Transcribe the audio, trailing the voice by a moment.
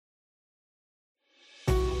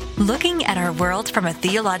Looking at our world from a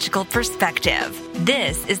theological perspective.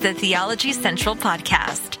 This is the Theology Central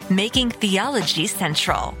Podcast, making theology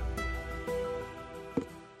central.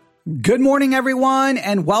 Good morning, everyone,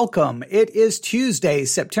 and welcome. It is Tuesday,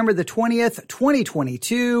 September the 20th,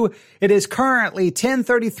 2022. It is currently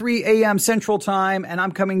 10:33 a.m. Central Time, and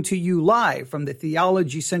I'm coming to you live from the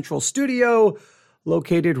Theology Central studio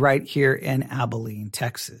located right here in Abilene,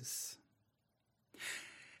 Texas.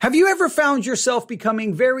 Have you ever found yourself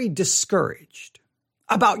becoming very discouraged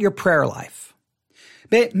about your prayer life?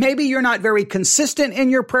 Maybe you're not very consistent in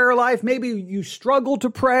your prayer life. Maybe you struggle to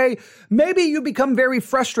pray. Maybe you become very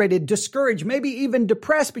frustrated, discouraged, maybe even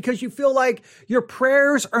depressed because you feel like your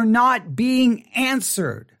prayers are not being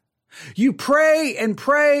answered. You pray and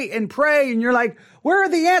pray and pray, and you're like, where are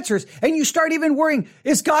the answers? And you start even worrying,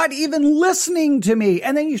 is God even listening to me?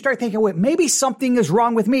 And then you start thinking, wait, maybe something is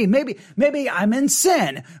wrong with me. Maybe I'm in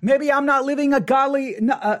sin. Maybe I'm not living a godly,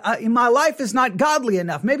 my life is not godly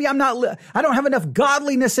enough. Maybe I don't have enough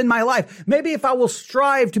godliness in my life. Maybe if I will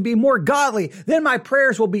strive to be more godly, then my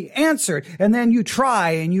prayers will be answered. And then you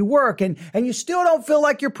try and you work and you still don't feel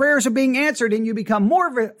like your prayers are being answered, and you become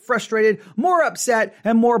more frustrated, more upset,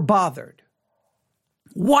 and more bothered.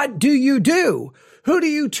 What do you do? Who do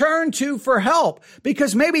you turn to for help?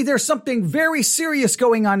 Because maybe there's something very serious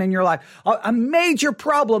going on in your life, a major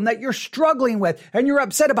problem that you're struggling with and you're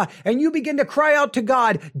upset about, and you begin to cry out to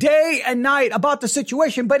God day and night about the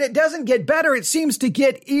situation, but it doesn't get better. It seems to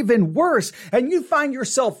get even worse, and you find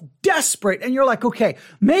yourself desperate, and you're like, okay,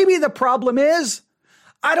 maybe the problem is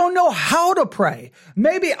I don't know how to pray.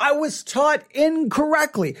 Maybe I was taught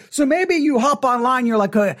incorrectly. So maybe you hop online, you're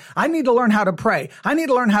like, oh, I need to learn how to pray. I need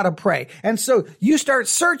to learn how to pray. And so you start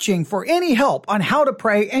searching for any help on how to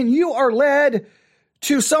pray, and you are led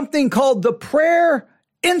to something called the Prayer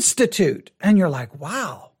Institute. And you're like,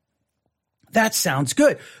 wow, that sounds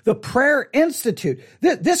good. The Prayer Institute.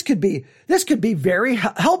 This could be very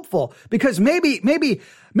helpful, because maybe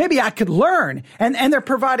I could learn. And they're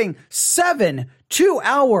providing 7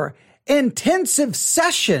 2-hour intensive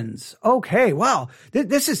sessions. Okay, wow. They're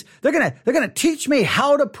going to teach me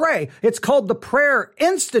how to pray. It's called the Prayer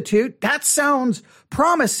Institute. That sounds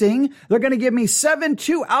promising. They're going to give me 7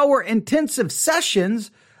 2-hour intensive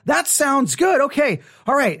sessions. That sounds good. Okay.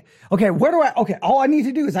 All right. Okay. All I need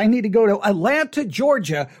to do is I need to go to Atlanta,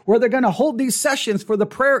 Georgia, where they're going to hold these sessions for the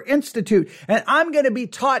Prayer Institute. And I'm going to be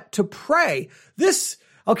taught to pray.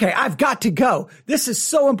 Okay, I've got to go. This is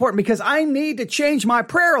so important because I need to change my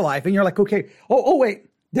prayer life. And you're like, okay, wait,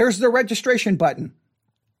 there's the registration button.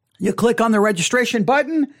 You click on the registration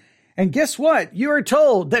button, and guess what? You are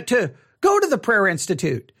told that to go to the Prayer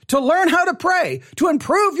Institute, to learn how to pray, to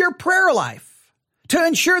improve your prayer life, to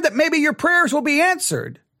ensure that maybe your prayers will be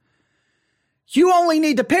answered. You only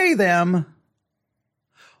need to pay them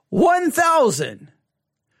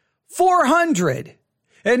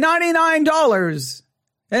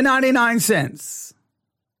 $1,499.99.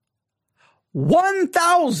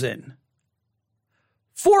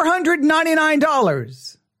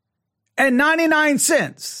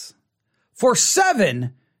 $1,499.99 for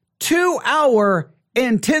 7 2-hour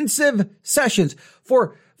intensive sessions.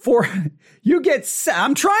 You get,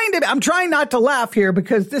 I'm trying not to laugh here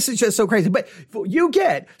because this is just so crazy, but you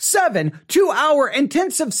get 7 2-hour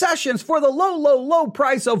intensive sessions for the low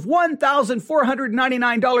price of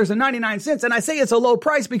 $1,499.99. And I say it's a low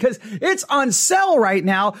price because it's on sale right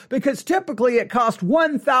now, because typically it costs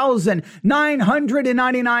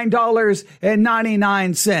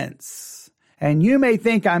 $1,999.99. And you may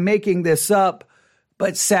think I'm making this up,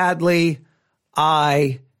 but sadly,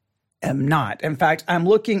 I am not. In fact, I'm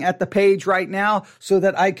looking at the page right now so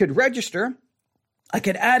that I could register. I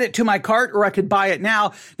could add it to my cart, or I could buy it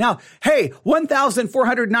now. Now, hey,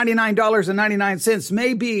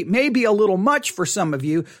 $1,499.99 may be a little much for some of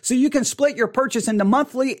you. So you can split your purchase into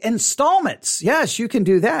monthly installments. Yes, you can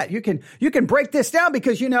do that. You can break this down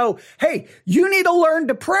because, hey, you need to learn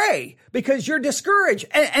to pray because you're discouraged.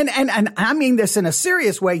 And I mean this in a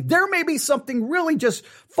serious way. There may be something really just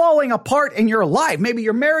falling apart in your life. Maybe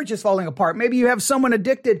your marriage is falling apart. Maybe you have someone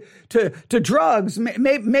addicted to drugs.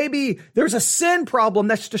 Maybe there's a sin problem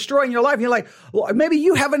that's destroying your life. And you're like, well, maybe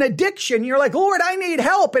you have an addiction. You're like, Lord, I need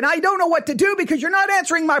help, and I don't know what to do because you're not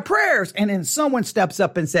answering my prayers. And then someone steps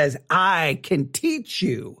up and says, I can teach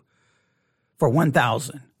you for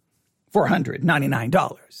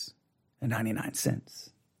 $1,499.99.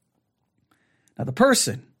 Now, the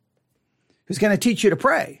person who's going to teach you to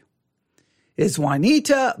pray is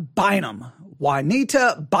Juanita Bynum.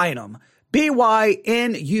 Juanita Bynum.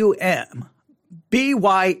 B-Y-N-U-M.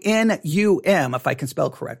 B-Y-N-U-M, if I can spell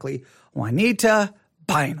correctly. Juanita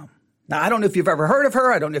Bynum. Now, I don't know if you've ever heard of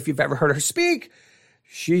her. I don't know if you've ever heard her speak.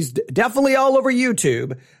 She's definitely all over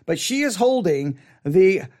YouTube, but she is holding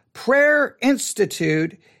the Prayer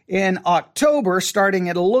Institute in October, starting,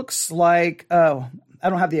 it looks like, I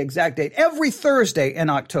don't have the exact date, every Thursday in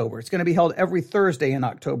October. It's going to be held every Thursday in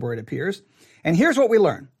October, it appears. And here's what we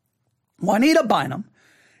learn. Juanita Bynum,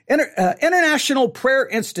 International Prayer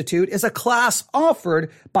Institute, is a class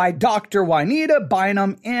offered by Dr. Juanita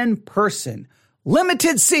Bynum in person.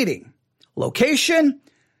 Limited seating. Location,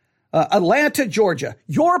 Atlanta, Georgia.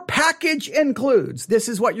 Your package includes, this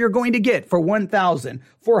is what you're going to get for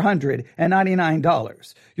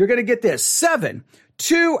 $1,499. You're going to get this, 7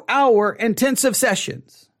 2-hour intensive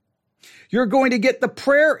sessions. You're going to get the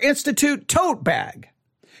Prayer Institute tote bag.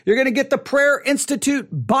 You're going to get the Prayer Institute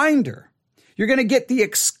binder. You're going to get the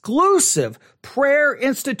exclusive Prayer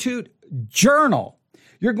Institute journal.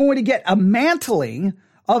 You're going to get a mantling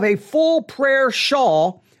of a full prayer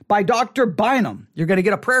shawl by Dr. Bynum. You're going to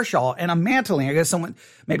get a prayer shawl and a mantling. I guess someone,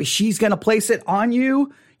 maybe she's going to place it on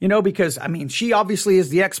you, because, she obviously is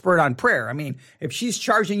the expert on prayer. If she's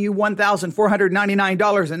charging you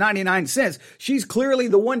 $1,499.99, she's clearly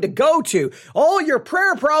the one to go to. All your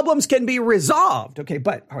prayer problems can be resolved. Okay,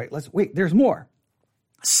 but all right, there's more.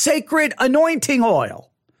 Sacred anointing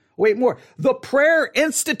oil. Wait, more. The Prayer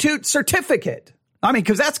Institute certificate.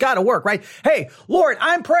 Because that's got to work, right? Hey, Lord,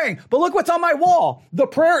 I'm praying, but look what's on my wall. The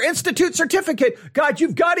Prayer Institute certificate. God,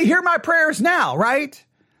 you've got to hear my prayers now, right?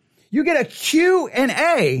 You get a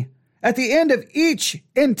Q&A at the end of each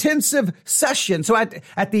intensive session. So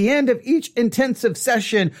at the end of each intensive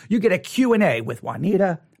session, you get a Q&A with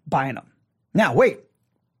Juanita Bynum. Now, wait,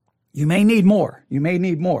 you may need more.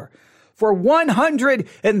 For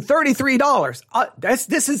 $133,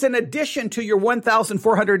 this is in addition to your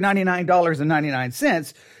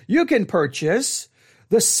 $1,499.99. You can purchase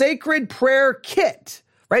the Sacred Prayer Kit,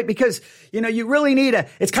 right? Because, you really need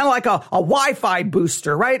it's kind of like a Wi-Fi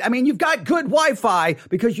booster, right? You've got good Wi-Fi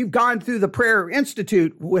because you've gone through the Prayer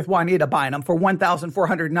Institute with Juanita Bynum for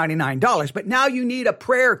 $1,499. But now you need a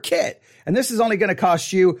prayer kit. And this is only going to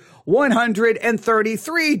cost you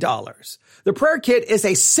 $133. The prayer kit is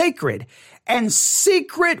a sacred and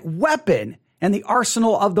secret weapon in the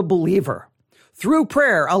arsenal of the believer. Through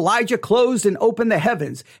prayer, Elijah closed and opened the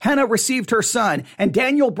heavens. Hannah received her son, and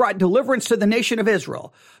Daniel brought deliverance to the nation of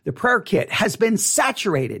Israel. The prayer kit has been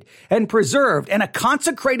saturated and preserved in a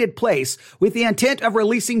consecrated place with the intent of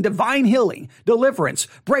releasing divine healing, deliverance,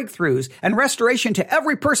 breakthroughs, and restoration to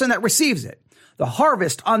every person that receives it. The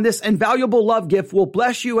harvest on this invaluable love gift will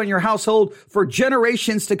bless you and your household for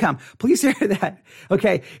generations to come. Please hear that.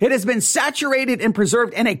 Okay. It has been saturated and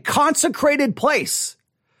preserved in a consecrated place.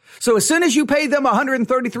 So as soon as you pay them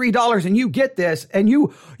 $133 and you get this and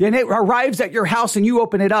it arrives at your house and you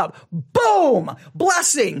open it up, boom,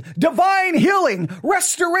 blessing, divine healing,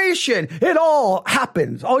 restoration. It all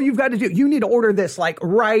happens. All you've got to do, you need to order this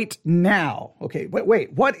right now. Okay.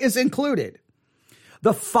 Wait, what is included?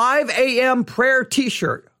 The 5 a.m. prayer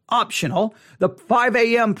t-shirt, optional. The 5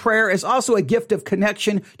 a.m. prayer is also a gift of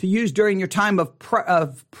connection to use during your time of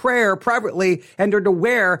prayer privately and or to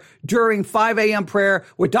wear during 5 a.m. prayer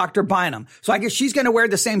with Dr. Bynum. So I guess she's going to wear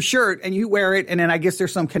the same shirt and you wear it, and then I guess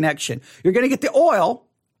there's some connection. You're going to get the oil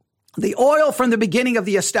from the beginning of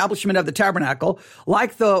the establishment of the tabernacle,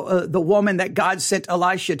 like the woman that God sent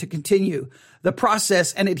Elisha to continue the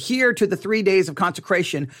process and adhere to the 3 days of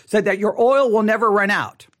consecration, so that your oil will never run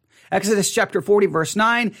out. Exodus chapter 40, verse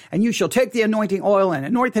 9, and you shall take the anointing oil and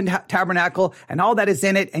anoint the tabernacle and all that is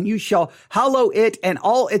in it, and you shall hallow it and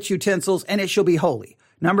all its utensils, and it shall be holy.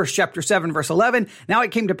 Numbers chapter 7, verse 11, now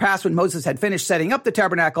it came to pass when Moses had finished setting up the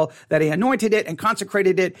tabernacle that he anointed it and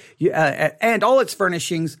consecrated it and all its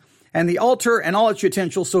furnishings and the altar and all its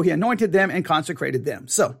utensils. So he anointed them and consecrated them.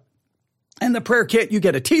 So in the prayer kit, you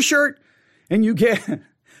get a t-shirt and you get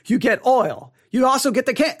oil. You also get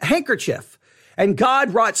the handkerchief. And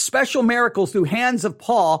God wrought special miracles through hands of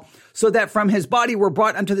Paul, so that from his body were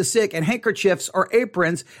brought unto the sick and handkerchiefs or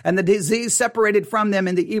aprons, and the disease separated from them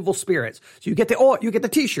in the evil spirits. So you get the oil, you get the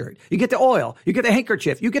t-shirt, you get the oil, you get the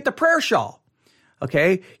handkerchief, you get the prayer shawl.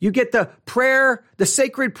 Okay. You get the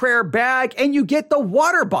sacred prayer bag, and you get the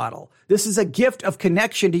water bottle. This is a gift of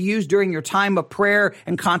connection to use during your time of prayer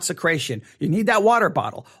and consecration. You need that water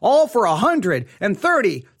bottle, all for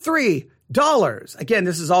 $133. Again,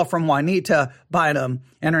 this is all from Juanita Bynum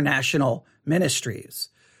International Ministries.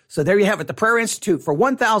 So there you have it, the Prayer Institute for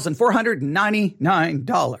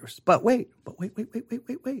 $1,499. But wait.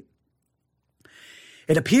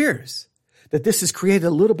 It appears that this has created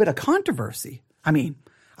a little bit of controversy. I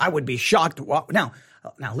would be shocked. Now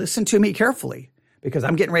listen to me carefully, because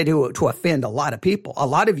I'm getting ready to offend a lot of people. A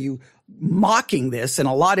lot of you mocking this and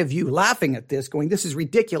a lot of you laughing at this going, this is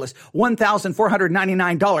ridiculous.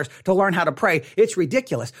 $1,499 to learn how to pray. It's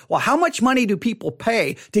ridiculous. Well, how much money do people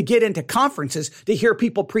pay to get into conferences to hear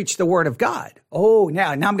people preach the word of God? Oh,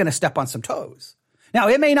 now I'm going to step on some toes. Now,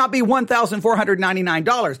 it may not be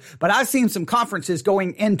 $1,499, but I've seen some conferences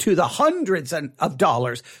going into the hundreds of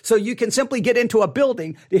dollars. So you can simply get into a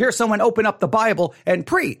building to hear someone open up the Bible and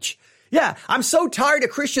preach. Yeah, I'm so tired of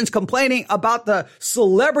Christians complaining about the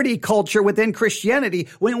celebrity culture within Christianity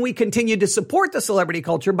when we continue to support the celebrity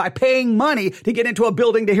culture by paying money to get into a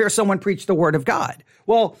building to hear someone preach the word of God.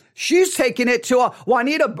 Well, she's taking it to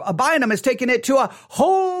Juanita Bynum has taken it to a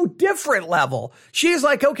whole different level. She's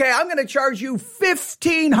like, okay, I'm going to charge you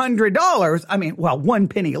 $1,500. I mean, well, 1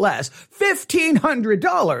 penny less,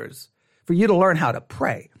 $1,500 for you to learn how to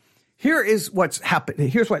pray. Here is what's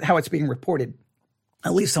happened. Here's how it's being reported,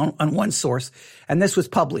 at least on one source, and this was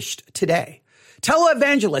published today.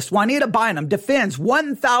 Televangelist Juanita Bynum defends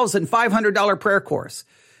 $1,500 prayer course.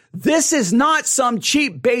 This is not some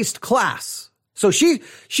cheap-based class. So she's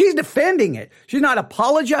defending it. She's not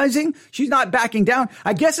apologizing. She's not backing down.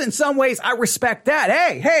 I guess in some ways I respect that.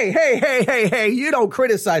 Hey, you don't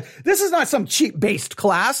criticize. This is not some cheap-based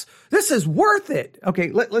class. This is worth it. Okay,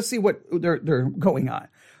 let's see what they're going on.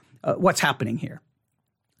 What's happening here.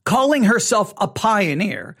 Calling herself a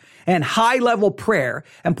pioneer in high-level prayer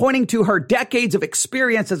and pointing to her decades of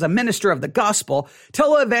experience as a minister of the gospel,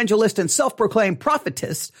 televangelist and self-proclaimed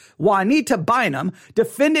prophetess Juanita Bynum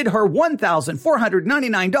defended her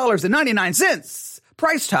 $1,499.99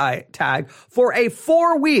 price tag for a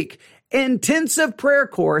 4-week intensive prayer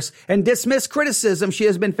course and dismissed criticism she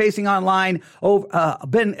has been facing online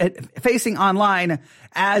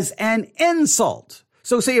as an insult.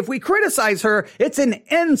 So see, if we criticize her, it's an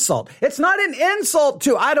insult. It's not an insult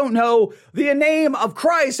to, I don't know, the name of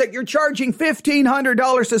Christ that you're charging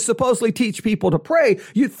 $1,500 to supposedly teach people to pray.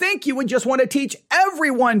 You think you would just want to teach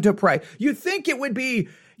everyone to pray. You think it would be,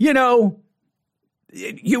 you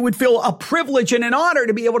would feel a privilege and an honor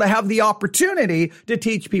to be able to have the opportunity to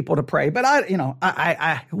teach people to pray. But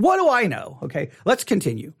what do I know? Okay, let's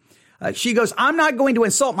continue. She goes, I'm not going to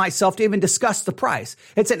insult myself to even discuss the price.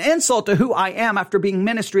 It's an insult to who I am after being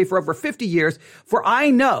ministry for over 50 years. For I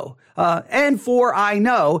know at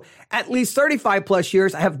least 35 plus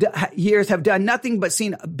years have done nothing but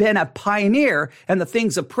been a pioneer in the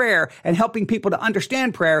things of prayer and helping people to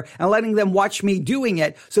understand prayer and letting them watch me doing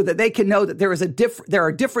it so that they can know that there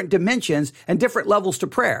are different dimensions and different levels to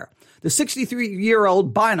prayer. The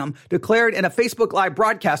 63-year-old Bynum declared in a Facebook Live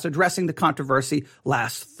broadcast addressing the controversy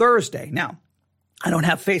last Thursday. Now, I don't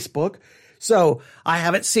have Facebook, so I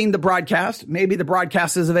haven't seen the broadcast. Maybe the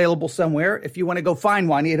broadcast is available somewhere. If you want to go find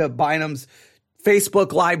Juanita Bynum's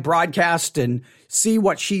Facebook Live broadcast and see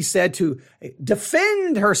what she said to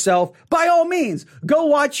defend herself, by all means, go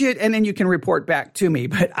watch it, and then you can report back to me.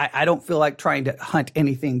 But I don't feel like trying to hunt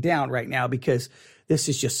anything down right now because this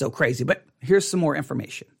is just so crazy. But here's some more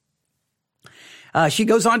information. She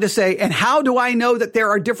goes on to say, and how do I know that there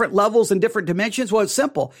are different levels and different dimensions? Well, it's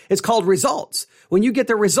simple. It's called results. When you get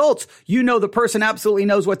the results, you know the person absolutely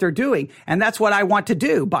knows what they're doing. And that's what I want to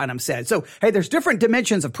do, Bynum said. So, hey, there's different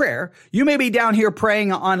dimensions of prayer. You may be down here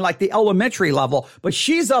praying on like the elementary level, but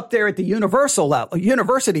she's up there at the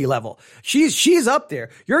university level. She's up there.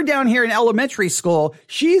 You're down here in elementary school.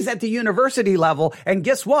 She's at the university level. And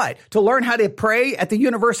guess what? To learn how to pray at the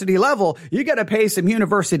university level, you got to pay some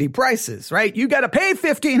university prices, right? You got to pay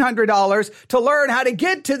 $1,500 to learn how to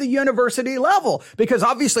get to the university level because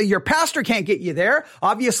obviously your pastor can't get you there.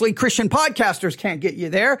 Obviously, Christian podcasters can't get you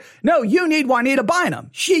there. No, you need Juanita Bynum.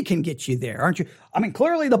 She can get you there, aren't you? I mean,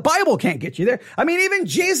 clearly the Bible can't get you there. I mean, even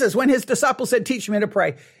Jesus, when his disciples said, teach me to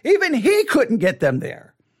pray, even he couldn't get them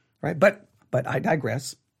there, right? But I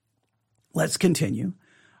digress. Let's continue.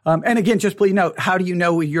 And again, just please note, how do you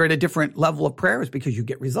know you're at a different level of prayer? Is because you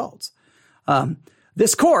get results.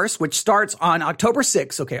 This course, which starts on October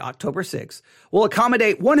 6th, will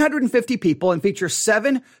accommodate 150 people and feature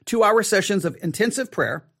 7 two-hour sessions of intensive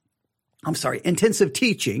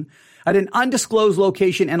teaching at an undisclosed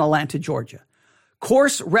location in Atlanta, Georgia.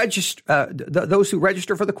 Those who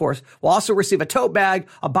register for the course will also receive a tote bag,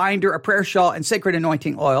 a binder, a prayer shawl, and sacred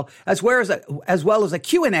anointing oil, as well as a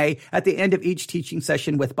Q&A at the end of each teaching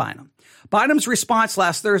session with Bynum. Bynum's response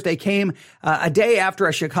last Thursday came a day after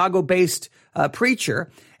a Chicago-based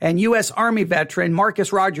preacher and U.S. Army veteran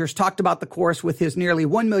Marcus Rogers talked about the course with his nearly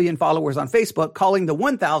 1 million followers on Facebook, calling the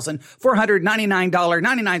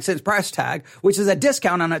 $1,499.99 price tag, which is a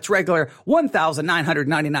discount on its regular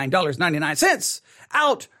 $1,999.99,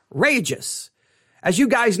 outrageous. As you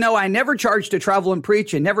guys know, I never charge to travel and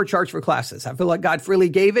preach and never charge for classes. I feel like God freely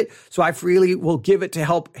gave it, so I freely will give it to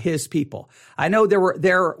help his people. I know there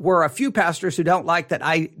were a few pastors who don't like that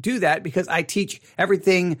I do that because I teach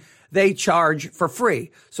everything they charge for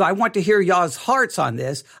free. So I want to hear y'all's hearts on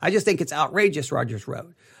this. I just think it's outrageous, Rogers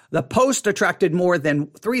wrote. The post attracted more than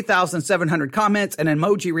 3,700 comments and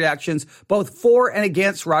emoji reactions, both for and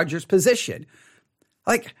against Rogers' position.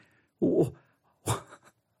 Like,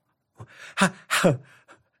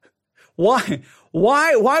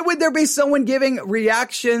 why would there be someone giving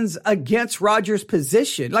reactions against Rogers'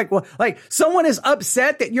 position? Like someone is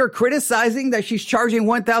upset that you're criticizing that she's charging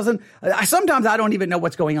 $1,000. Sometimes I don't even know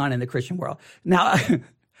what's going on in the Christian world. Now,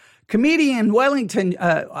 comedian Wellington,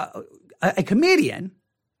 a comedian,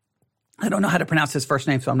 I don't know how to pronounce his first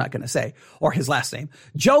name, so I'm not going to say, or his last name,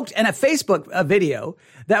 joked in a Facebook video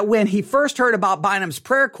that when he first heard about Bynum's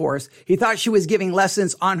prayer course, he thought she was giving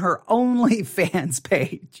lessons on her OnlyFans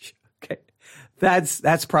page. Okay.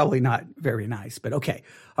 That's probably not very nice, but okay.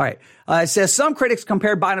 All right. It says some critics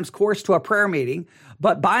compared Bynum's course to a prayer meeting,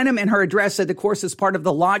 but Bynum in her address said the course is part of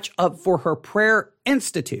the launch for her Prayer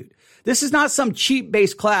Institute. This is not some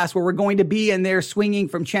cheap-based class where we're going to be in there swinging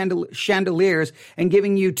from chandeliers and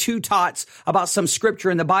giving you two tots about some scripture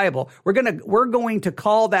in the Bible. We're going to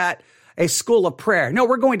call that a school of prayer. No,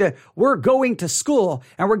 we're going to school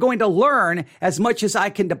and we're going to learn as much as I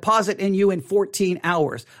can deposit in you in 14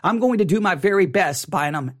 hours. I'm going to do my very best,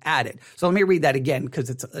 Bynum added. So let me read that again because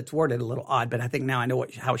it's worded a little odd, but I think now I know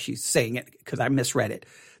how she's saying it because I misread it.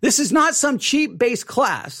 This is not some cheap-based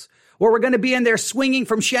class where we're going to be in there swinging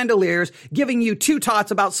from chandeliers, giving you two tots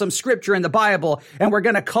about some scripture in the Bible, and we're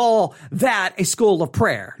going to call that a school of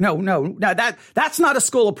prayer. No, that's not a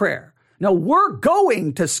school of prayer. No, we're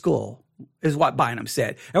going to school, is what Bynum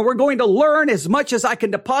said. And we're going to learn as much as I can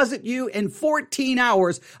deposit you in 14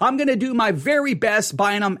 hours. I'm going to do my very best,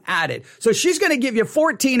 Bynum added. So she's going to give you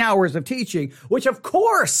 14 hours of teaching, which of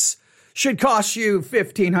course should cost you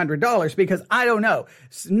 $1,500 because I don't know.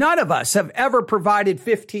 None of us have ever provided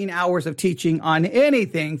 15 hours of teaching on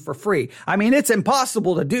anything for free. I mean, it's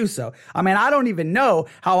impossible to do so. I mean, I don't even know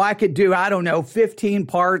how I could do, 15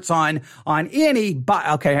 parts on any,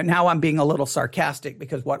 okay, now I'm being a little sarcastic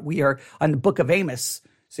because we are on the book of Amos.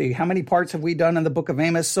 See, how many parts have we done on the book of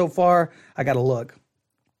Amos so far? I got to look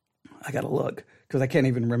because I can't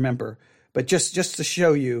even remember. But just to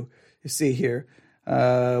show you see here,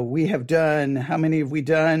 we have done, how many have we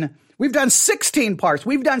done? We've done 16 parts.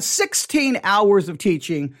 We've done 16 hours of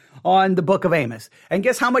teaching on the book of Amos. And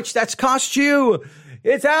guess how much that's cost you?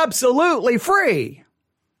 It's absolutely free.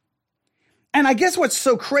 And I guess what's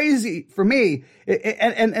so crazy for me,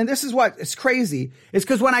 and this is what is crazy, is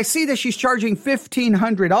because when I see that she's charging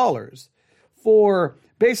 $1,500 for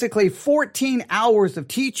basically 14 hours of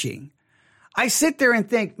teaching, I sit there and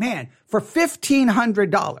think, man, for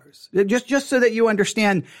 $1,500, just so that you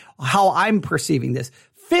understand how I'm perceiving this,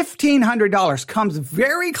 $1,500 comes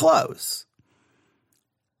very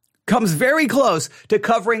close to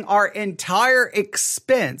covering our entire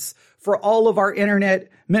expense for all of our internet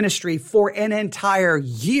ministry for an entire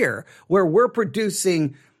year, where we're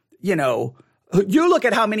producing, you look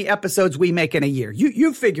at how many episodes we make in a year.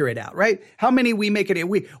 You figure it out, right? How many we make it.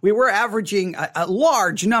 We were averaging a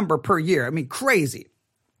large number per year. I mean, crazy.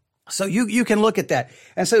 So you can look at that.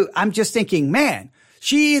 And so I'm just thinking, man,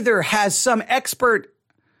 she either has some expert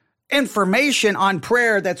information on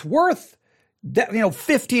prayer that's worth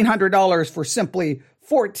 $1,500 for simply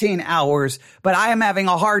 14 hours, but I am having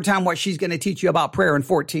a hard time what she's going to teach you about prayer in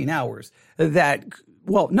 14 hours.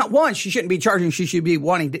 Not one, she shouldn't be charging. She should be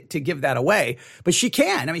wanting to give that away, but she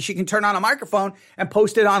can. I mean, she can turn on a microphone and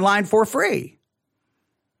post it online for free.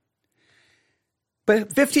 But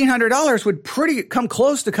 $1,500 would come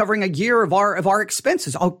close to covering a year of our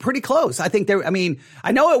expenses. Oh, pretty close. I think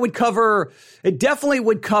I know it definitely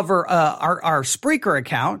would cover our Spreaker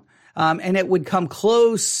account. And it would come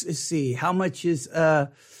close. Let's see, how much is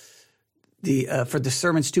for the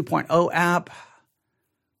Sermons 2.0 app?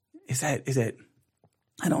 Is it?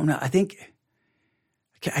 I don't know. I think,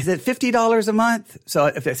 is it $50 a month? So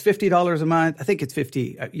if it's $50 a month, I think it's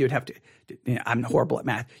 50. You'd have to, I'm horrible at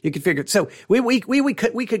math. You could figure it. So we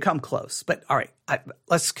could come close, but all right,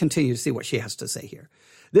 let's continue to see what she has to say here.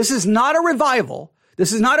 This is not a revival.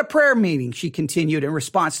 This is not a prayer meeting, she continued in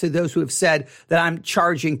response to those who have said that I'm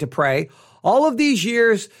charging to pray. All of these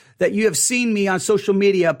years that you have seen me on social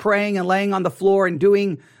media praying and laying on the floor and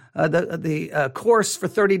doing the course for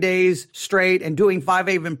 30 days straight and doing 5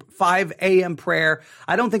 a.m. prayer,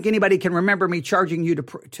 I don't think anybody can remember me charging you to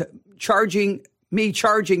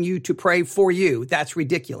pray for you. That's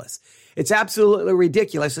ridiculous. It's absolutely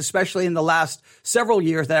ridiculous, especially in the last several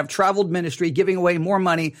years that I've traveled ministry, giving away more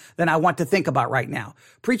money than I want to think about right now.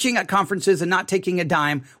 Preaching at conferences and not taking a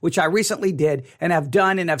dime, which I recently did and have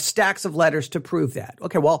done and have stacks of letters to prove that.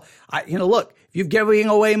 Okay, well, look, if you've giving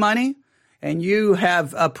away money and you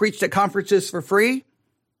have preached at conferences for free,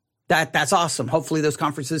 that's awesome. Hopefully those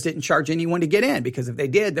conferences didn't charge anyone to get in, because if they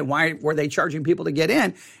did, then why were they charging people to get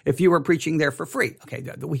in if you were preaching there for free? Okay,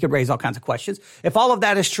 we could raise all kinds of questions. If all of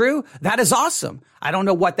that is true, that is awesome. I don't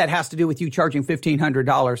know what that has to do with you charging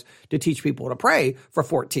 $1,500 to teach people to pray for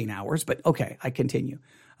 14 hours, but okay, I continue.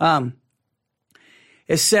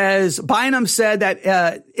 It says, Bynum said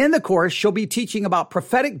that in the course, she'll be teaching about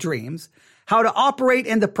prophetic dreams, how to operate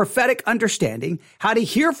in the prophetic understanding, how to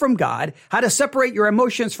hear from God, how to separate your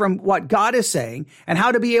emotions from what God is saying, and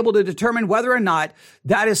how to be able to determine whether or not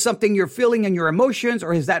that is something you're feeling in your emotions,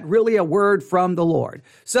 or is that really a word from the Lord.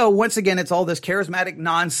 So once again, it's all this charismatic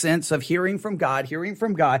nonsense of hearing from God.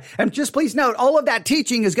 And just please note, all of that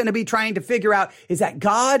teaching is going to be trying to figure out, is that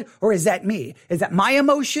God or is that me? Is that my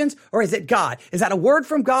emotions or is it God? Is that a word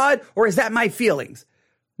from God or is that my feelings?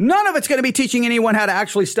 None of it's going to be teaching anyone how to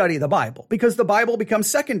actually study the Bible, because the Bible becomes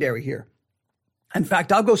secondary here. In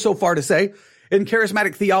fact, I'll go so far to say, in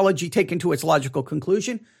charismatic theology taken to its logical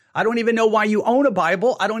conclusion, I don't even know why you own a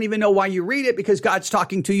Bible. I don't even know why you read it, because God's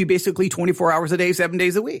talking to you basically 24 hours a day, 7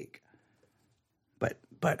 days a week.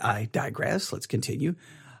 But I digress. Let's continue.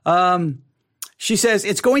 She says,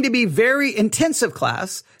 it's going to be very intensive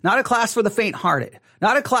class, not a class for the faint-hearted,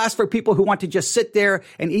 not a class for people who want to just sit there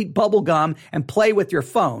and eat bubble gum and play with your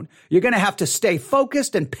phone. You're going to have to stay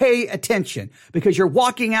focused and pay attention, because you're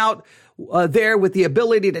walking out there with the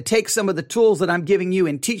ability to take some of the tools that I'm giving you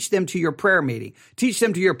and teach them to your prayer meeting, teach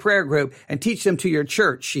them to your prayer group, and teach them to your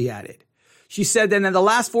church, she added. She said that in the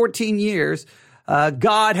last 14 years,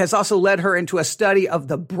 God has also led her into a study of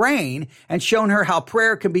the brain and shown her how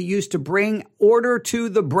prayer can be used to bring order to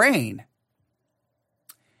the brain.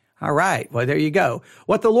 All right. Well, there you go.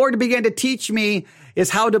 What the Lord began to teach me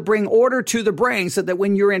is how to bring order to the brain, so that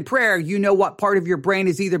when you're in prayer, you know what part of your brain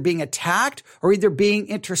is either being attacked or either being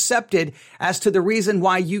intercepted as to the reason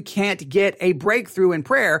why you can't get a breakthrough in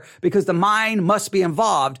prayer, because the mind must be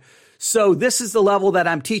involved. So this is the level that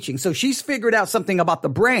I'm teaching. So she's figured out something about the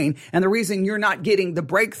brain, and the reason you're not getting the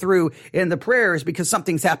breakthrough in the prayer is because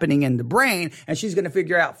something's happening in the brain, and she's going to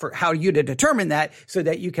figure out for how you to determine that, so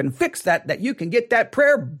that you can fix that you can get that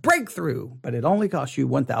prayer breakthrough. But it only costs you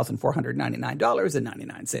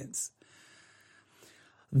 $1,499.99.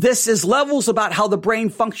 This is levels about how the brain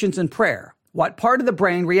functions in prayer. What part of the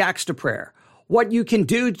brain reacts to prayer? What you can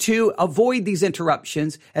do to avoid these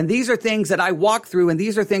interruptions. And these are things that I walk through, and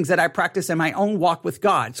these are things that I practice in my own walk with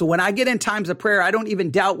God. So when I get in times of prayer, I don't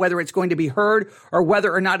even doubt whether it's going to be heard, or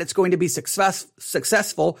whether or not it's going to be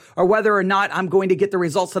successful, or whether or not I'm going to get the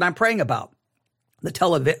results that I'm praying about. The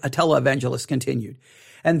televangelist continued.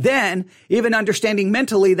 And then even understanding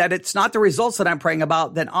mentally that it's not the results that I'm praying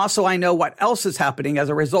about, then also I know what else is happening as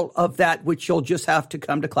a result of that, which you'll just have to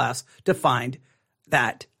come to class to find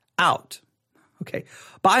that out. Okay.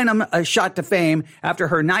 Bynum shot to fame after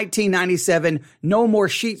her 1997 No More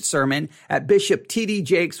Sheets sermon at Bishop T.D.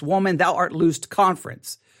 Jakes' Woman Thou Art Loosed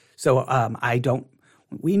conference. So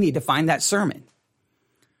we need to find that sermon.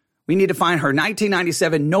 We need to find her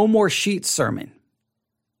 1997 No More Sheets sermon.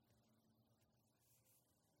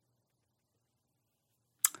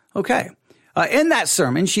 Okay. In that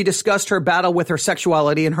sermon, she discussed her battle with her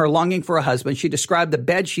sexuality and her longing for a husband. She described the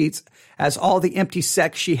bed sheets as all the empty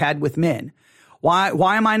sex she had with men.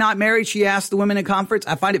 Why am I not married? She asked the women in conference.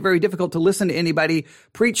 I find it very difficult to listen to anybody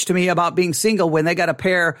preach to me about being single when they got a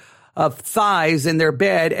pair of thighs in their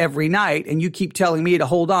bed every night, and you keep telling me to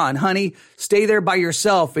hold on, honey, stay there by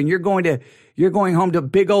yourself, and you're going home to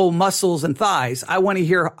big old muscles and thighs. I want to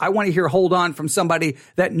hear hold on from somebody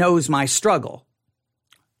that knows my struggle.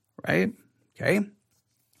 Right? Okay.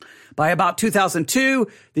 By about 2002,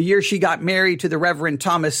 the year she got married to the Reverend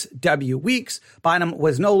Thomas W. Weeks, Bynum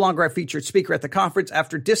was no longer a featured speaker at the conference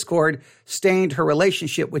after discord stained her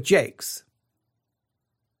relationship with Jakes.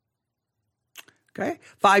 Okay.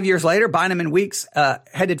 5 years later, Bynum and Weeks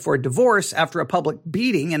headed for a divorce after a public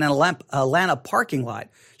beating in an Atlanta parking lot.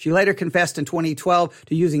 She later confessed in 2012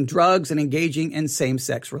 to using drugs and engaging in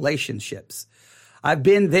same-sex relationships. I've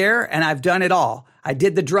been there and I've done it all. I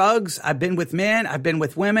did the drugs. I've been with men. I've been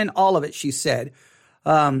with women, all of it, she said.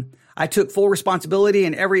 I took full responsibility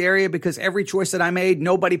in every area because every choice that I made,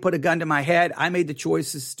 nobody put a gun to my head. I made the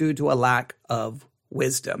choices due to a lack of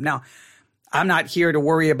wisdom. Now, I'm not here to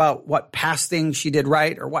worry about what past things she did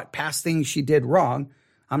right or what past things she did wrong.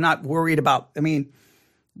 I'm not worried about,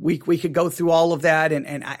 we could go through all of that.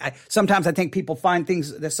 And I sometimes I think people find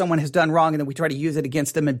things that someone has done wrong, and then we try to use it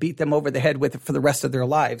against them and beat them over the head with it for the rest of their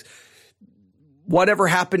lives. Whatever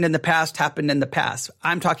happened in the past happened in the past.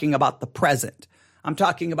 I'm talking about the present. I'm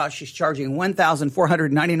talking about she's charging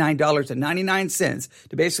 $1,499.99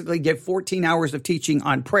 to basically give 14 hours of teaching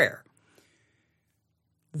on prayer.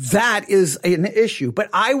 That is an issue. But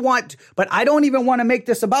I don't even want to make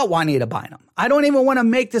this about Juanita Bynum. I don't even want to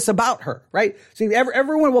make this about her, right? See,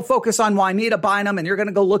 everyone will focus on Juanita Bynum, and you're going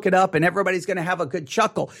to go look it up, and everybody's going to have a good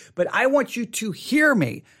chuckle. But I want you to hear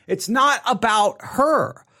me. It's not about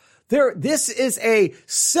her. This is a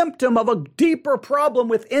symptom of a deeper problem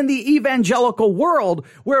within the evangelical world,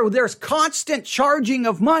 where there's constant charging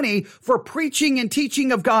of money for preaching and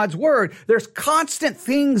teaching of God's word. There's constant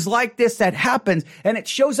things like this that happens, and it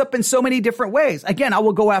shows up in so many different ways. Again, I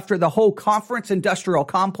will go after the whole conference industrial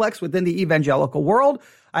complex within the evangelical world.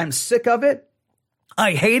 I'm sick of it.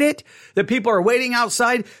 I hate it that people are waiting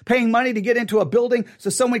outside paying money to get into a building so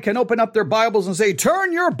someone can open up their Bibles and say,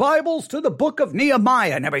 turn your Bibles to the book of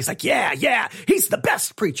Nehemiah. And everybody's like, yeah, he's the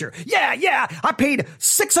best preacher. Yeah, I paid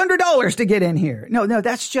 $600 to get in here. No,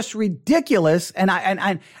 that's just ridiculous. And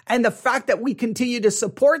the fact that we continue to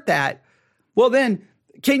support that, well then,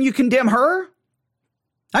 can you condemn her?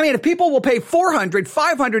 I mean, if people will pay $400,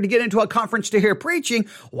 $500 to get into a conference to hear preaching,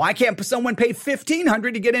 why can't someone pay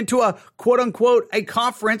 $1,500 to get into a quote unquote a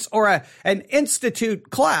conference or an institute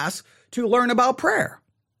class to learn about prayer?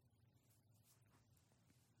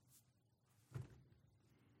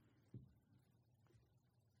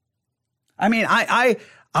 I mean, I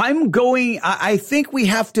think we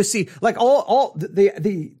have to see, like, all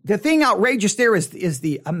the thing outrageous there is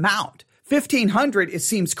the amount. $1,500, it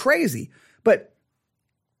seems crazy, but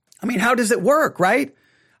I mean, how does it work, right?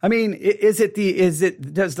 I mean,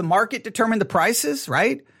 does the market determine the prices,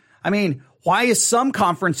 right? I mean, why is some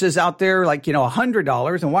conferences out there like,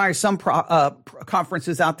 $100, and why are some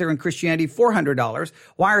conferences out there in Christianity $400?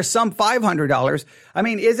 Why are some $500? I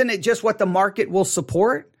mean, isn't it just what the market will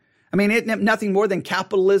support? I mean, isn't it nothing more than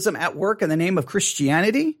capitalism at work in the name of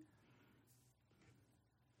Christianity?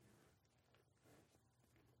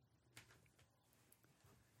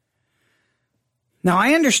 Now,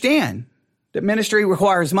 I understand that ministry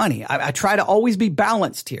requires money. I try to always be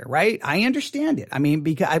balanced here, right? I understand it. I mean,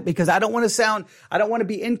 because I don't want to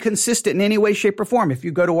be inconsistent in any way, shape, or form. If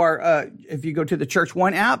you go to if you go to the Church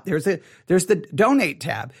One app, there's the donate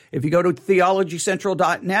tab. If you go to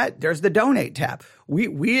theologycentral.net, there's the donate tab.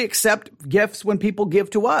 We accept gifts when people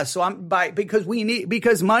give to us. So because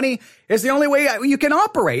money is the only way you can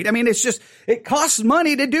operate. I mean, it costs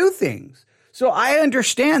money to do things. So I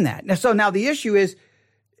understand that. So now the issue is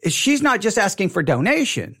she's not just asking for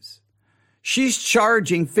donations. She's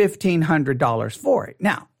charging $1,500 for it.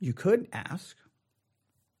 Now, you could ask,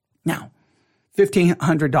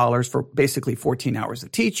 $1,500 for basically 14 hours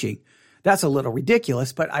of teaching. That's a little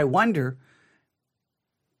ridiculous, but I wonder,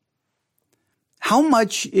 how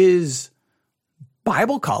much is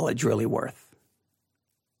Bible college really worth?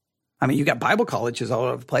 I mean, you got Bible colleges all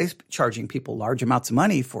over the place charging people large amounts of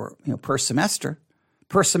money for, per semester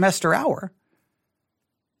hour.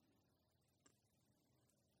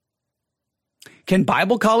 Can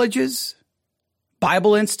Bible colleges,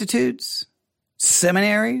 Bible institutes,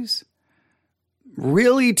 seminaries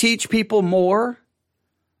really teach people more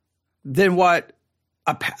than what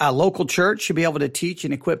a local church should be able to teach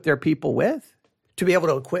and equip their people with, to be able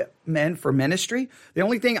to equip men for ministry? The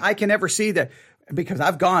only thing I can ever see that, because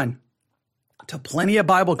I've gone to plenty of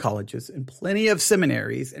Bible colleges and plenty of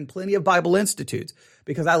seminaries and plenty of Bible institutes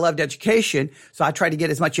because I loved education. So I tried to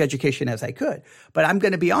get as much education as I could. But I'm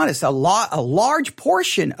going to be honest, a large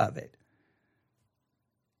portion of it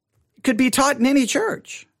could be taught in any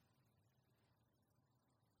church.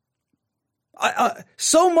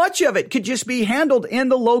 So much of it could just be handled in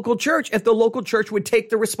the local church if the local church would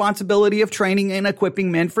take the responsibility of training and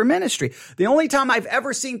equipping men for ministry. The only time I've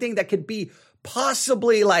ever seen thing that could be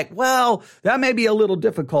possibly like, well, that may be a little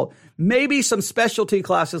difficult. Maybe some specialty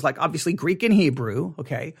classes like obviously Greek and Hebrew.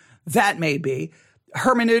 Okay. That may be.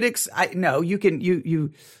 Hermeneutics. I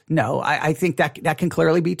think that can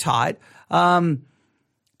clearly be taught.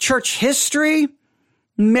 Church history.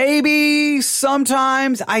 Maybe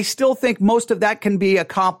sometimes. I still think most of that can be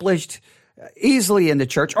accomplished easily in the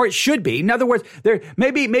church, or it should be. In other words,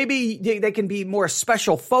 maybe they can be more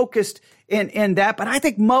special focused in that. But I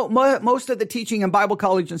think most of the teaching in Bible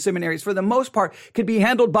college and seminaries, for the most part, could be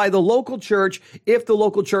handled by the local church if the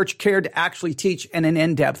local church cared to actually teach in an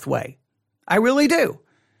in-depth way. I really do.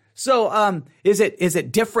 So, is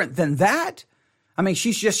it different than that? I mean,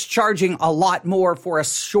 she's just charging a lot more for a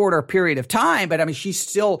shorter period of time, but I mean, she's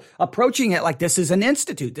still approaching it like this is an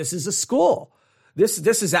institute. This is a school. This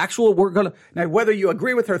is actual, now whether you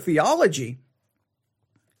agree with her theology,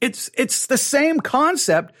 it's the same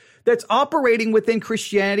concept that's operating within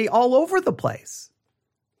Christianity all over the place.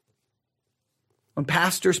 When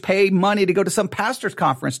pastors pay money to go to some pastor's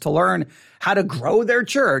conference to learn how to grow their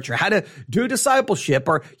church or how to do discipleship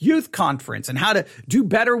or youth conference and how to do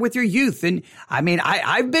better with your youth. And I mean,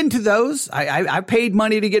 I've been to those. I paid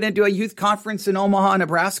money to get into a youth conference in Omaha,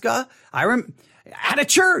 Nebraska. At a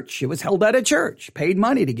church. It was held at a church. Paid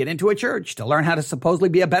money to get into a church to learn how to supposedly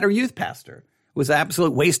be a better youth pastor. It was an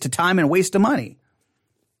absolute waste of time and waste of money.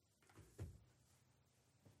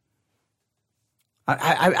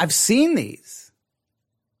 I've seen these.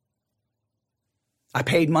 I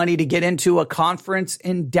paid money to get into a conference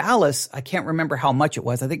in Dallas. I can't remember how much it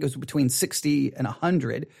was. I think it was between 60 and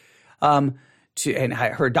 100. And I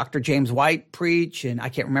heard Dr. James White preach, and I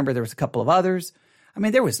can't remember. There was a couple of others. I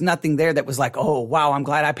mean, there was nothing there that was like, oh, wow, I'm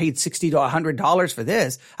glad I paid $60 to $100 for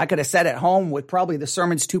this. I could have sat at home with probably the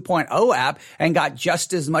Sermons 2.0 app and got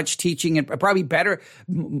just as much teaching and probably better.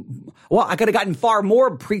 Well, I could have gotten far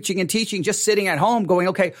more preaching and teaching just sitting at home going,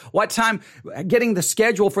 okay, what time, getting the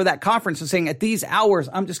schedule for that conference and saying at these hours,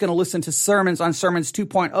 I'm just going to listen to sermons on Sermons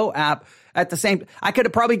 2.0 app at the same. I could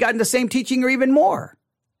have probably gotten the same teaching or even more.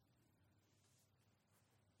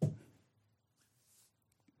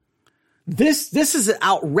 This is an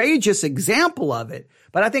outrageous example of it,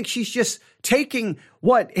 but I think she's just taking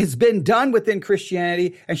what has been done within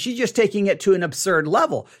Christianity and she's just taking it to an absurd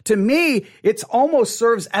level. To me, it almost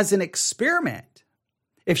serves as an experiment.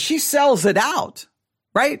 If she sells it out,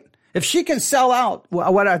 right? If she can sell out,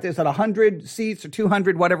 what is it, 100 seats or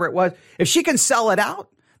 200, whatever it was, if she can sell it out,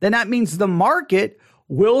 then that means the market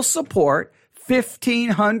will support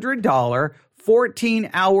 $1,500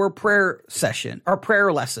 14-hour prayer session or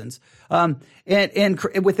prayer lessons within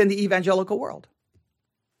the evangelical world.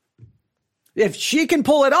 If she can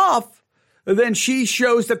pull it off, then she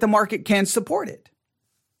shows that the market can support it.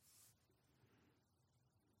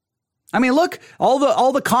 I mean, look,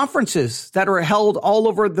 all the conferences that are held all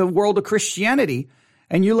over the world of Christianity,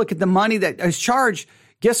 and you look at the money that is charged,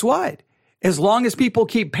 guess what? As long as people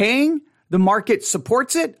keep paying, the market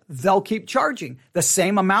supports it, they'll keep charging the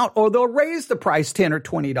same amount, or they'll raise the price $10 or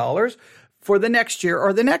 $20 for the next year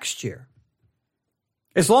or the next year.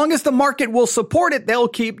 As long as the market will support it, they'll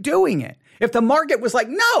keep doing it. If the market was like,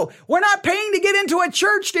 no, we're not paying to get into a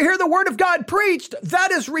church to hear the word of God preached,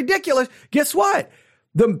 that is ridiculous. Guess what?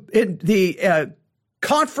 The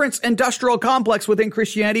conference industrial complex within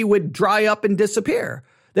Christianity would dry up and disappear.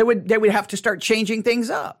 They would have to start changing things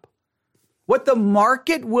up. What the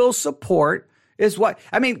market will support is what,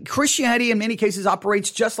 I mean, Christianity in many cases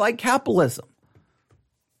operates just like capitalism.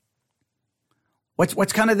 What's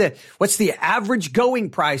the average going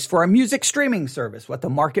price for a music streaming service? What the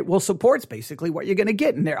market will support is basically what you're going to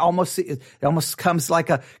get. And it almost comes like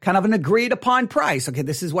a kind of an agreed upon price. Okay,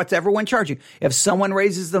 this is what's everyone charging. If someone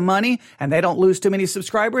raises the money and they don't lose too many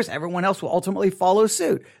subscribers, everyone else will ultimately follow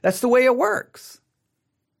suit. That's the way it works.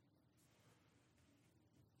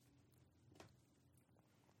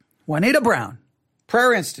 Juanita Brown,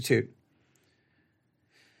 Prayer Institute,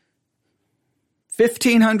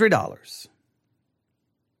 $1,500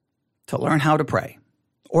 to learn how to pray,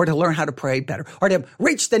 or to learn how to pray better, or to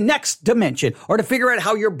reach the next dimension, or to figure out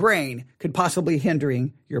how your brain could possibly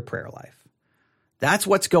hindering your prayer life. That's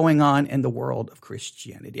what's going on in the world of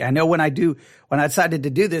Christianity. I know when I decided to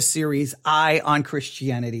do this series, on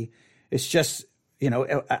Christianity, it's just,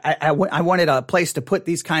 I wanted a place to put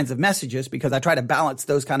these kinds of messages because I try to balance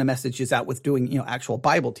those kind of messages out with doing, actual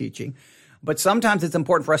Bible teaching. But sometimes it's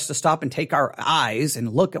important for us to stop and take our eyes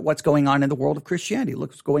and look at what's going on in the world of Christianity, look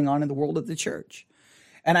what's going on in the world of the church.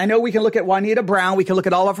 And I know we can look at Juanita Brown. We can look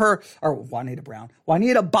at all of her, or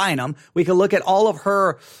Juanita Bynum. We can look at all of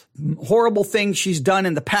her horrible things she's done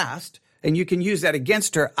in the past. And you can use that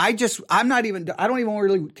against her. I don't even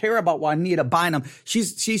really care about Juanita Bynum.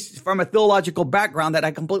 She's from a theological background that I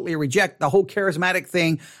completely reject. The whole charismatic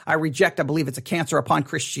thing I reject. I believe it's a cancer upon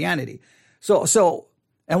Christianity. So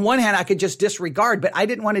on one hand, I could just disregard, but I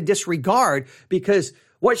didn't want to disregard because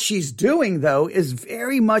what she's doing, though, is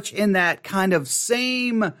very much in that kind of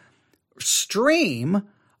same stream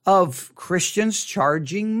of Christians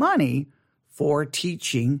charging money for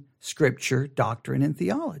teaching scripture, doctrine, and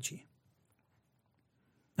theology.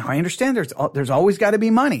 Now, I understand there's always got to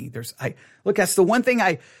be money. That's one thing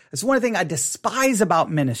I despise about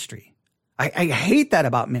ministry. I hate that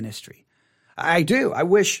about ministry. I do. I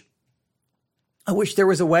wish there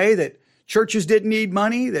was a way that churches didn't need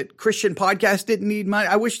money, that Christian podcasts didn't need money.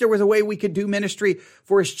 I wish there was a way we could do ministry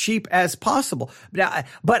for as cheap as possible.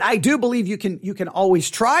 But I do believe you can always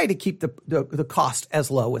try to keep the cost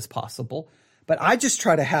as low as possible. But I just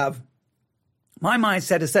try to have my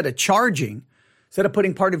mindset instead of charging, instead of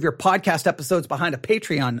putting part of your podcast episodes behind a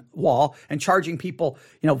Patreon wall and charging people,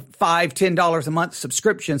 $5, $10 a month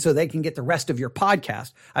subscription so they can get the rest of your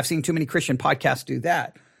podcast. I've seen too many Christian podcasts do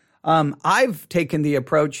that. I've taken the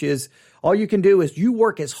approach is all you can do is you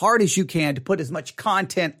work as hard as you can to put as much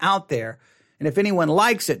content out there. And if anyone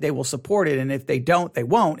likes it, they will support it. And if they don't, they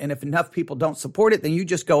won't. And if enough people don't support it, then you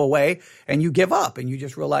just go away and you give up and you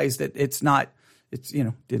just realize that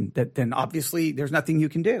then obviously there's nothing you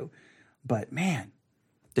can do. But man,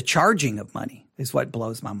 the charging of money is what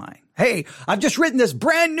blows my mind. Hey, I've just written this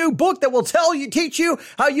brand new book that will teach you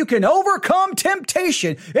how you can overcome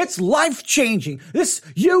temptation. It's life-changing.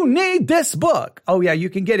 You need this book. Oh yeah, you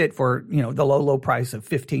can get it for, the low price of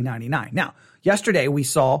 $15.99. Now, yesterday we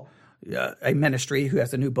saw a ministry who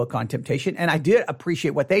has a new book on temptation, and I did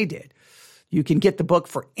appreciate what they did. You can get the book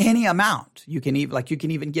for any amount. You can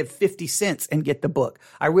even give 50 cents and get the book.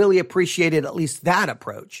 I really appreciated at least that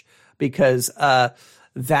approach because,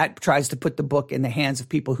 that tries to put the book in the hands of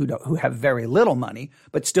people who have very little money,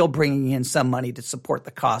 but still bringing in some money to support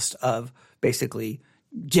the cost of basically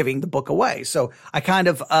giving the book away. So I kind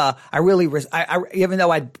of, even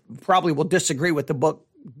though I probably will disagree with the book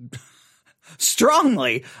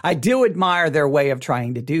strongly, I do admire their way of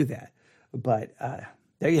trying to do that. But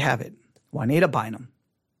there you have it. Juanita Bynum,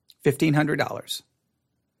 $1,500.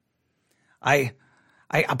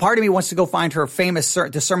 A part of me wants to go find her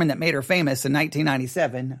the sermon that made her famous in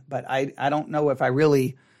 1997, but I don't know if I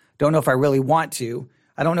really want to.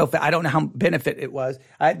 I don't know how benefit it was.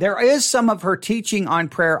 There is some of her teaching on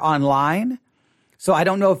prayer online, so I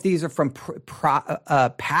don't know if these are from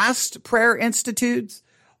past prayer institutes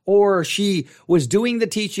or she was doing the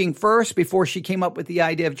teaching first before she came up with the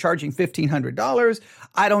idea of charging $1,500.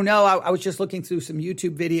 I don't know. I was just looking through some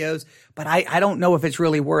YouTube videos, but I don't know if it's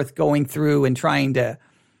really worth going through and trying to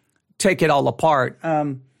take it all apart.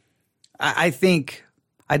 I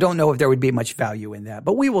don't know if there would be much value in that,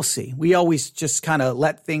 but we will see. We always just kind of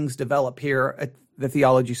let things develop here at the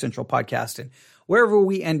Theology Central podcast, and wherever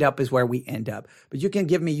we end up is where we end up. But you can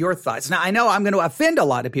give me your thoughts. Now, I know I'm going to offend a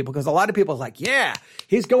lot of people because a lot of people are like, yeah,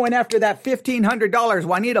 he's going after that $1,500,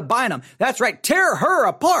 Juanita Bynum. That's right. Tear her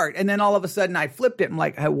apart. And then all of a sudden I flipped it. I'm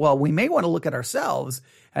like, well, we may want to look at ourselves.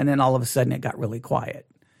 And then all of a sudden it got really quiet.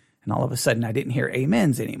 And all of a sudden I didn't hear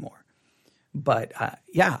amens anymore. But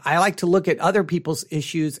I like to look at other people's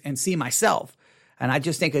issues and see myself. And I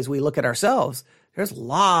just think as we look at ourselves, there's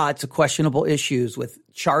lots of questionable issues with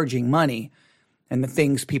charging money and the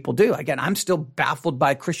things people do. Again, I'm still baffled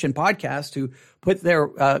by Christian podcasts who put their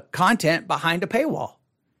content behind a paywall.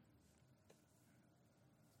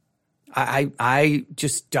 I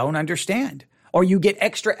just don't understand. Or you get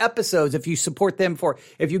extra episodes if you support them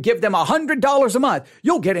if you give them $100 a month,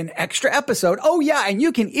 you'll get an extra episode. Oh yeah, and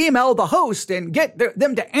you can email the host and get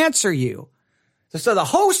them to answer you. So the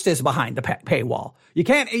host is behind the paywall. You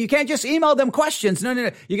can't just email them questions.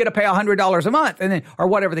 No. You got to pay $100 a month or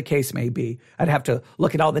whatever the case may be. I'd have to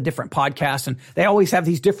look at all the different podcasts, and they always have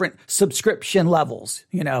these different subscription levels.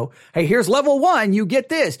 Hey, here's level 1. You get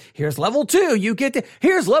this. Here's level 2. You get this.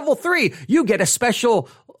 Here's level 3. You get a special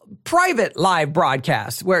private live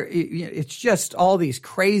broadcast where it's just all these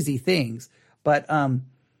crazy things. But,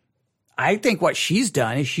 I think what she's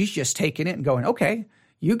done is she's just taken it and going, okay,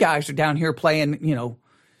 you guys are down here playing,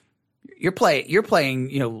 you're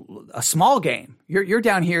playing, a small game. You're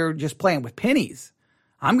down here just playing with pennies.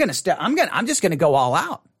 I'm just going to go all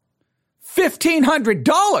out.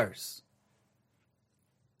 $1,500.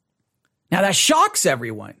 Now that shocks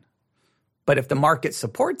everyone. But if the market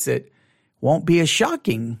supports it, won't be as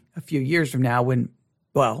shocking a few years from now when,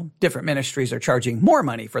 different ministries are charging more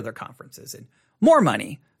money for their conferences and more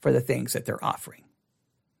money for the things that they're offering.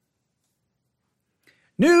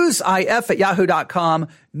 newsif@yahoo.com,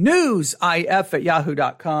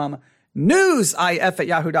 newsif@yahoo.com,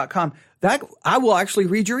 newsif@yahoo.com. That I will actually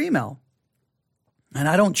read your email. And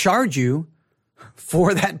I don't charge you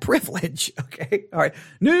for that privilege. Okay. All right.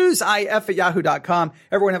 newsif@yahoo.com.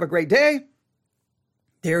 Everyone have a great day.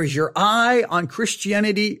 There's your Eye on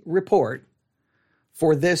Christianity report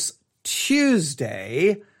for this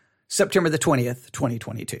Tuesday, September the 20th,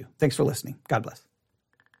 2022. Thanks for listening. God bless.